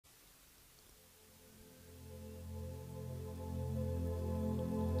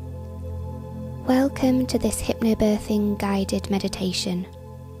Welcome to this Hypnobirthing guided meditation.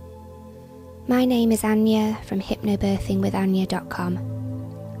 My name is Anja from hypnobirthingwithanja.com.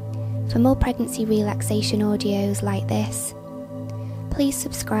 For more pregnancy relaxation audios like this, please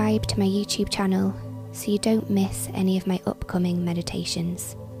subscribe to my YouTube channel so you don't miss any of my upcoming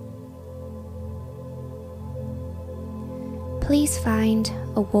meditations. Please find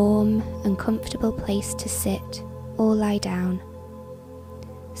a warm and comfortable place to sit or lie down,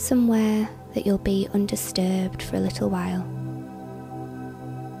 somewhere that you'll be undisturbed for a little while.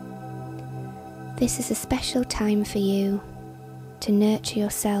 This is a special time for you to nurture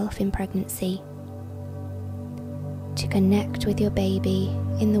yourself in pregnancy, to connect with your baby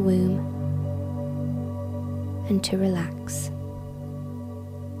in the womb, and to relax.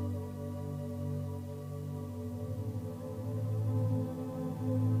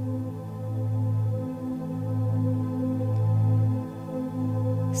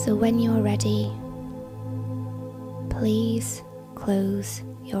 So when you're ready, please close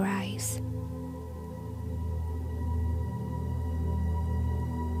your eyes.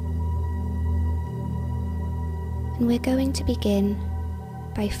 And we're going to begin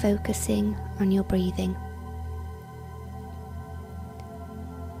by focusing on your breathing.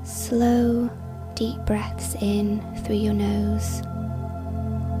 Slow, deep breaths in through your nose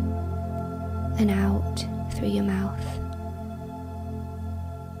and out through your mouth.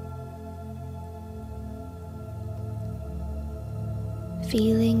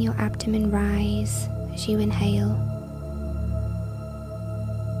 Feeling your abdomen rise as you inhale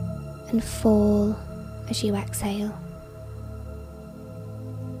and fall as you exhale.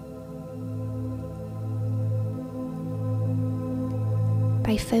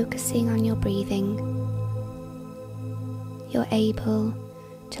 By focusing on your breathing, you're able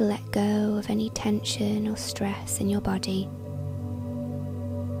to let go of any tension or stress in your body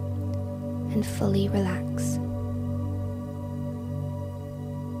and fully relax.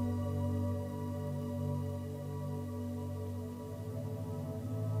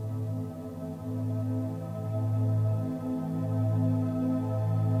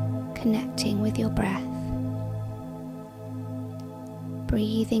 Connecting with your breath,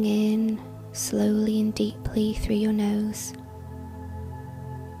 breathing in slowly and deeply through your nose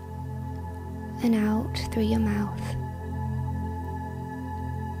and out through your mouth.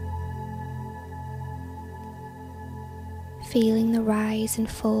 Feeling the rise and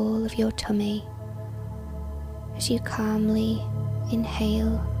fall of your tummy as you calmly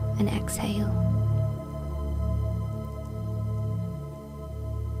inhale and exhale.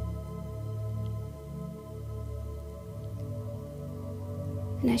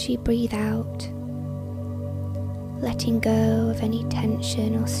 And as you breathe out, letting go of any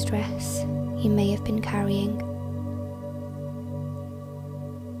tension or stress you may have been carrying.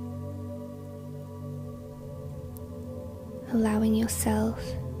 Allowing yourself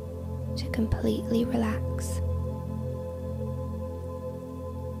to completely relax.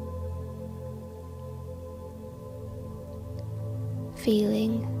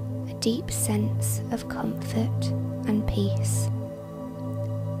 Feeling a deep sense of comfort and peace,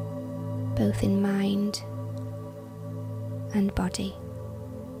 both in mind and body.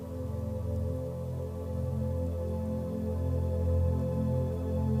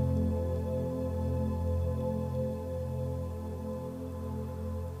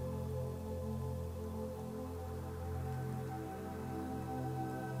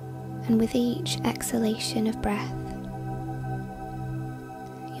 And with each exhalation of breath,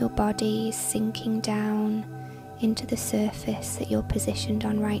 your body is sinking down into the surface that you're positioned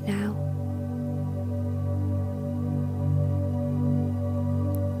on right now.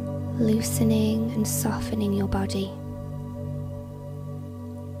 Loosening and softening your body,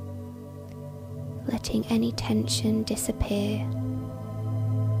 letting any tension disappear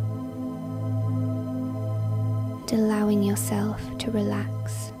and allowing yourself to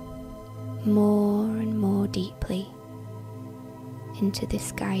relax more and more deeply into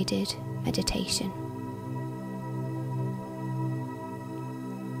this guided meditation.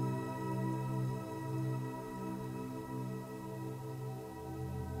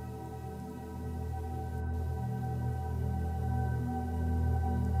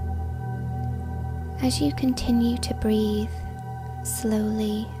 As you continue to breathe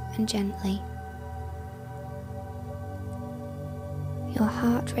slowly and gently, your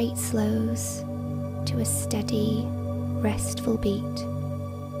heart rate slows to a steady, restful beat,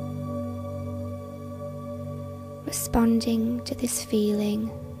 responding to this feeling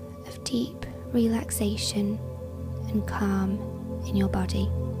of deep relaxation and calm in your body.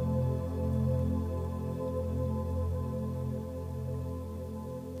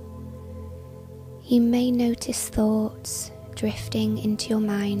 You may notice thoughts drifting into your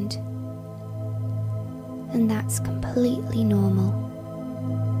mind, and that's completely normal.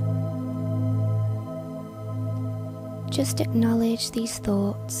 Just acknowledge these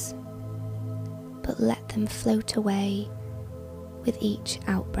thoughts, but let them float away with each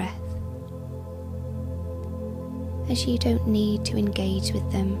out-breath, as you don't need to engage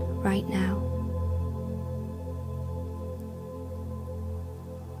with them right now.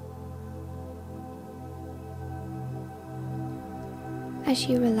 As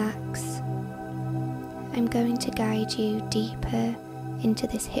you relax, I'm going to guide you deeper into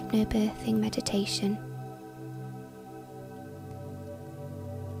this hypnobirthing meditation.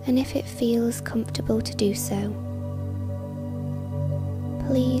 And if it feels comfortable to do so,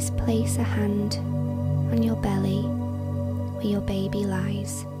 please place a hand on your belly where your baby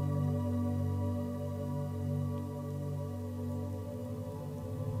lies.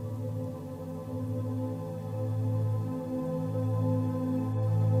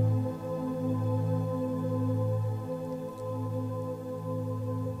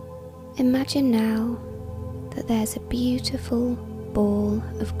 Imagine now that there's a beautiful ball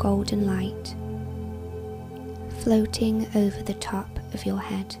of golden light floating over the top of your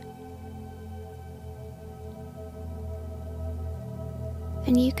head.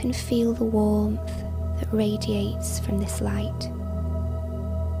 And you can feel the warmth that radiates from this light.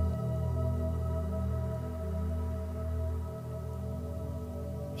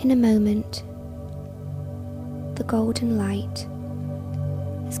 In a moment, the golden light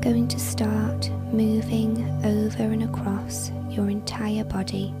is going to start moving over and across your entire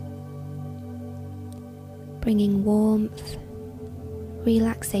body, bringing warmth,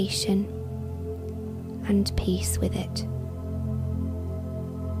 relaxation, and peace with it.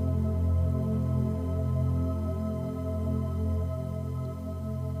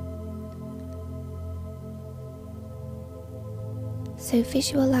 So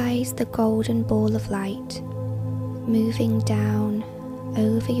visualize the golden ball of light moving down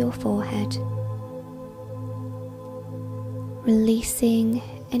over your forehead, releasing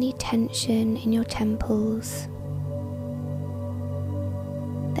any tension in your temples,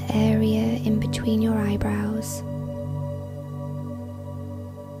 the area in between your eyebrows,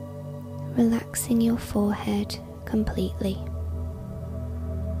 relaxing your forehead completely.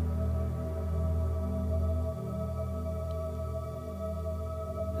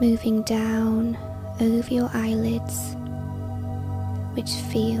 Moving down over your eyelids, which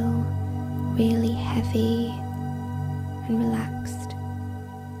feel really heavy and relaxed.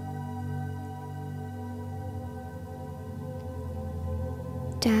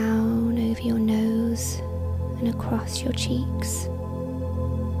 Down over your nose and across your cheeks.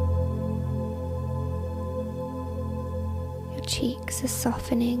 Your cheeks are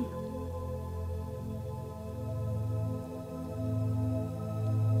softening.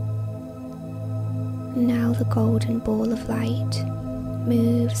 Now the golden ball of light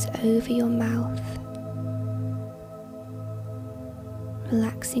moves over your mouth,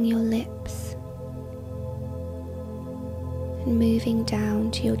 relaxing your lips and moving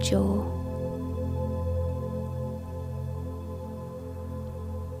down to your jaw.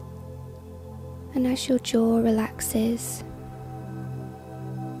 And as your jaw relaxes,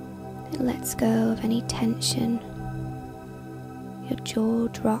 it lets go of any tension. Your jaw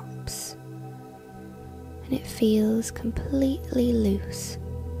drops and it feels completely loose.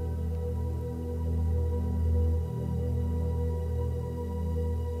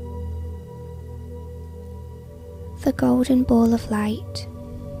 The golden ball of light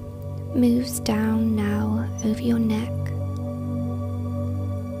moves down now over your neck,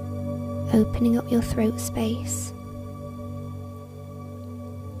 opening up your throat space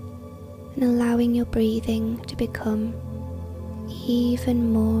and allowing your breathing to become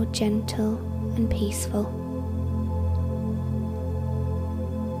even more gentle and peaceful.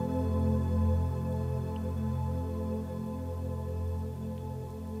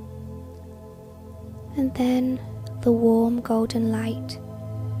 And then the warm golden light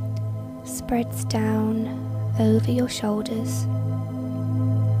spreads down over your shoulders,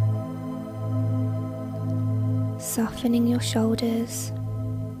 softening your shoulders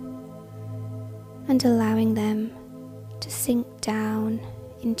and allowing them to sink down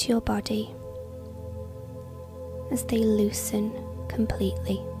into your body as they loosen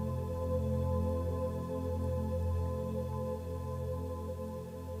completely.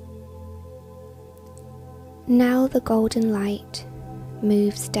 Now the golden light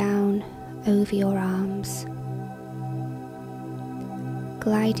moves down over your arms,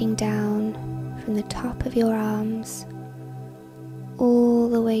 gliding down from the top of your arms all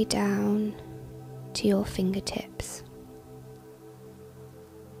the way down to your fingertips.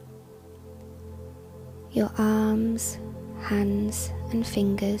 Your arms, hands and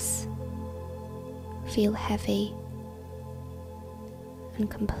fingers feel heavy and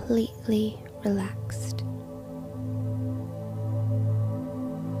completely relaxed.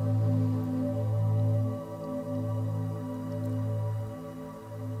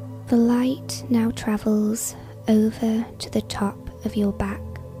 The light now travels over to the top of your back,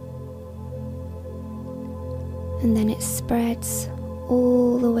 and then it spreads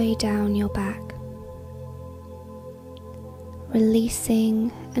all the way down your back,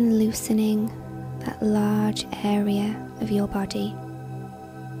 releasing and loosening that large area of your body.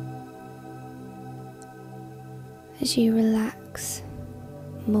 As you relax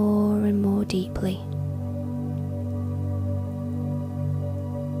more and more deeply.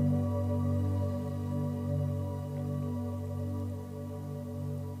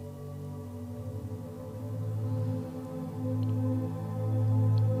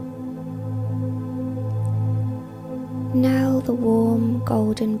 Now the warm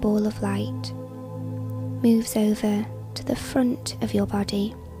golden ball of light moves over to the front of your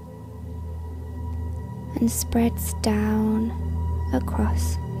body and spreads down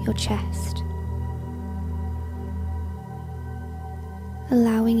across your chest,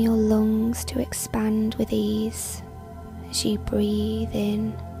 allowing your lungs to expand with ease as you breathe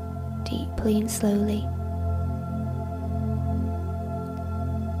in deeply and slowly,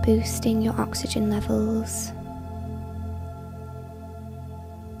 boosting your oxygen levels,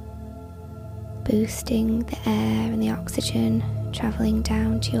 boosting the air and the oxygen travelling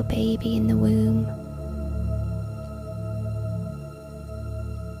down to your baby in the womb.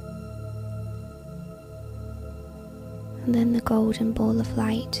 And then the golden ball of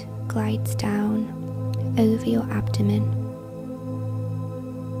light glides down over your abdomen,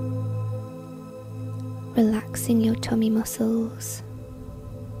 relaxing your tummy muscles,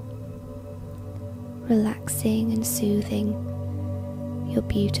 relaxing and soothing your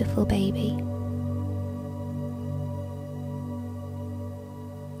beautiful baby.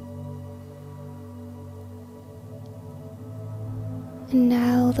 And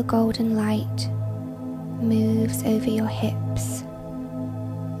now the golden light moves over your hips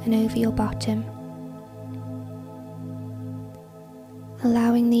and over your bottom,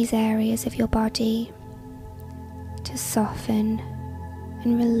 allowing these areas of your body to soften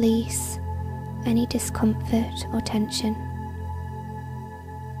and release any discomfort or tension.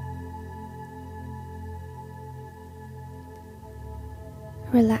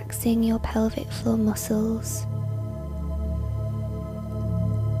 Relaxing your pelvic floor muscles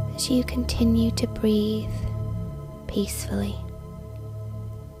as you continue to breathe peacefully.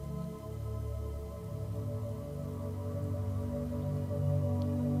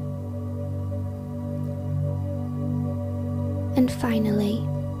 And finally,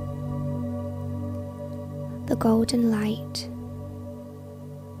 the golden light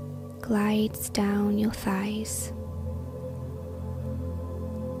glides down your thighs,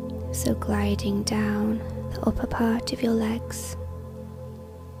 so gliding down the upper part of your legs,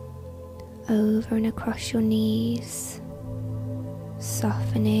 over and across your knees,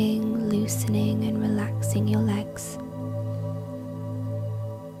 softening, loosening and relaxing your legs.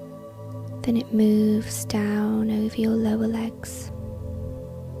 Then it moves down over your lower legs,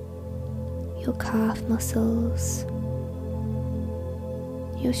 your calf muscles,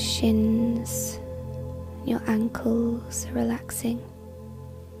 your shins, your ankles are relaxing.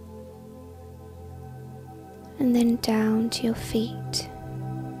 And then down to your feet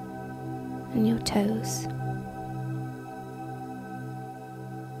and your toes.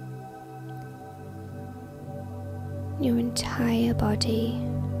 Your entire body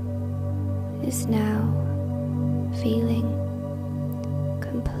is now feeling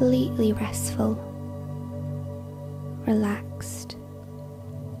completely restful, relaxed,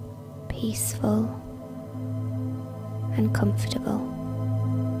 peaceful, and comfortable.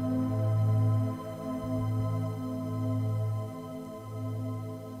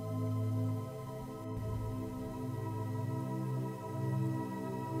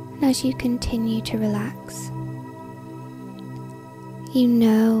 As you continue to relax, you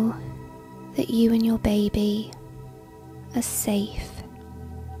know that you and your baby are safe,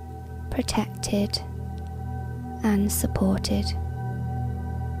 protected, and supported.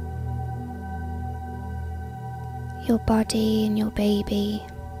 Your body and your baby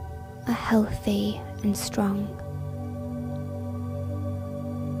are healthy and strong.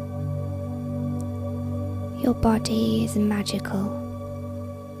 Your body is magical,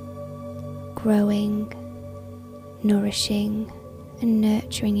 growing, nourishing and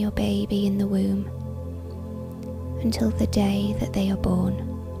nurturing your baby in the womb. until the day that they are born.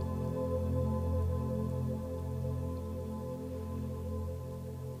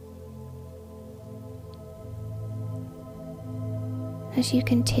 As you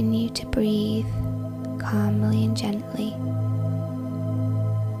continue to breathe calmly and gently,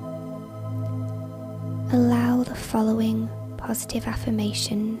 allow the following positive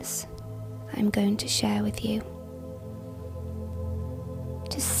affirmations that I'm going to share with you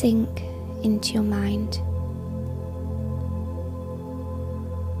to sink into your mind.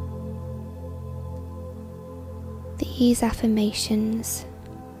 These affirmations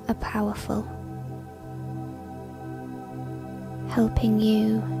are powerful, helping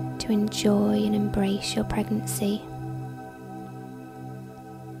you to enjoy and embrace your pregnancy,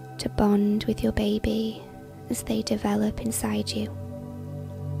 to bond with your baby as they develop inside you,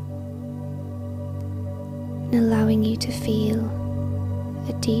 and allowing you to feel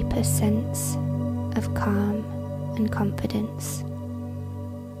a deeper sense of calm and confidence.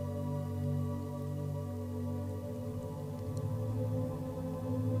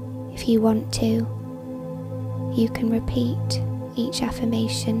 If you want to, you can repeat each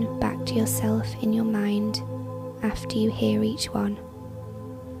affirmation back to yourself in your mind after you hear each one,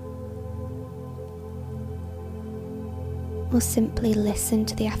 or simply listen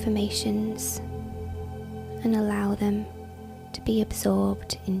to the affirmations and allow them to be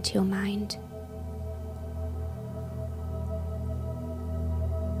absorbed into your mind.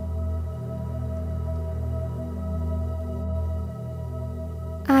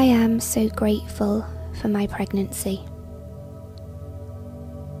 I am so grateful for my pregnancy.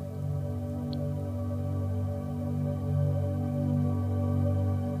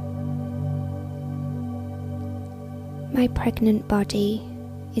 My pregnant body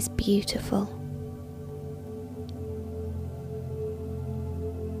is beautiful.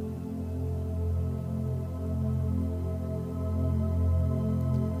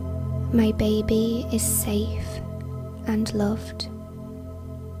 My baby is safe and loved.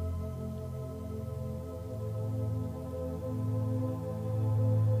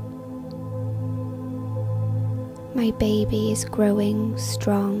 My baby is growing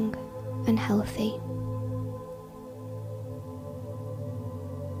strong and healthy.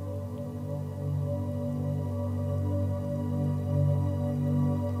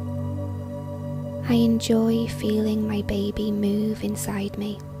 I enjoy feeling my baby move inside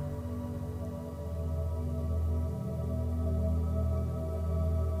me.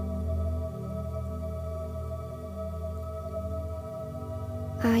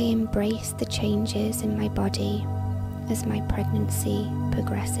 I embrace the changes in my body as my pregnancy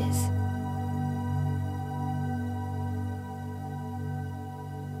progresses.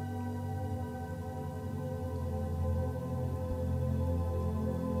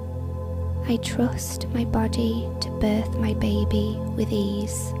 I trust my body to birth my baby with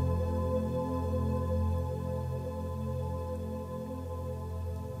ease.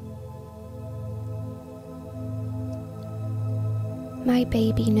 My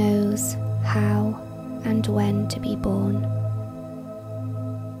baby knows how and when to be born.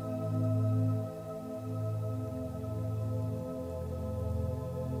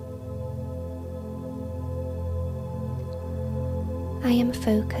 I am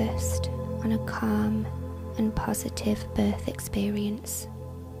focused on a calm and positive birth experience.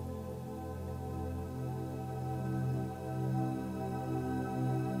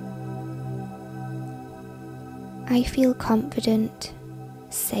 I feel confident,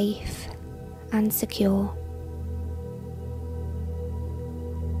 safe, and secure.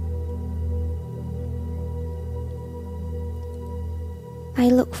 I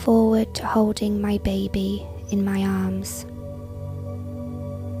look forward to holding my baby in my arms.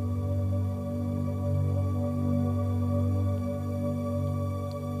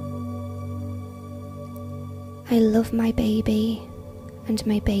 I love my baby, and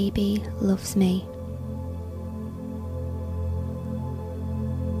my baby loves me.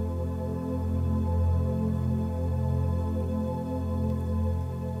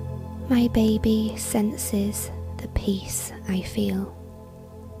 My baby senses the peace I feel.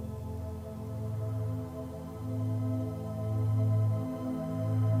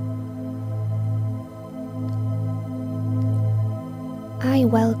 I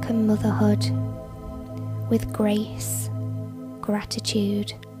welcome motherhood with grace,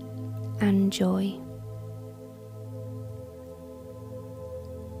 gratitude, and joy.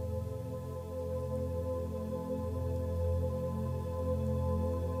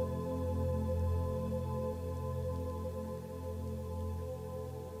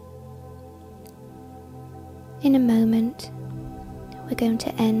 In a moment, we're going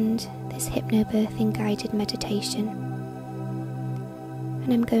to end this hypnobirthing guided meditation,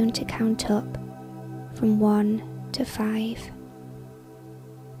 and I'm going to count up from 1 to 5.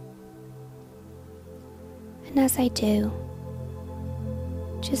 And as I do,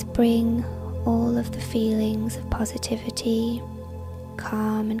 just bring all of the feelings of positivity,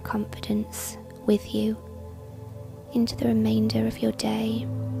 calm and confidence with you into the remainder of your day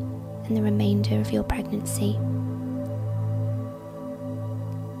and the remainder of your pregnancy.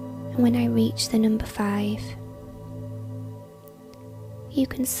 And when I reach the number 5, you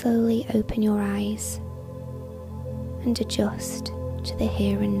can slowly open your eyes and adjust to the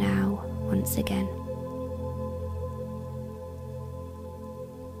here and now once again.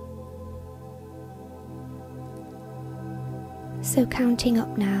 So counting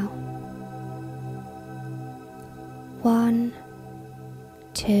up now. 1,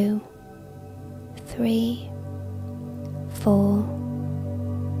 2, 3, 4,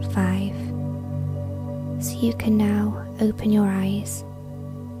 5. So you can now open your eyes.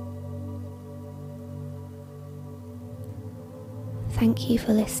 Thank you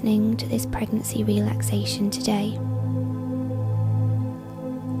for listening to this pregnancy relaxation today.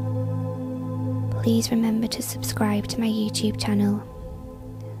 Please remember to subscribe to my YouTube channel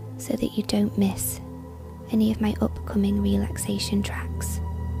so that you don't miss any of my upcoming relaxation tracks.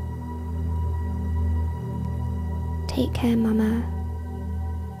 Take care, Mama.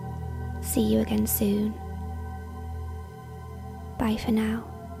 See you again soon. Bye for now.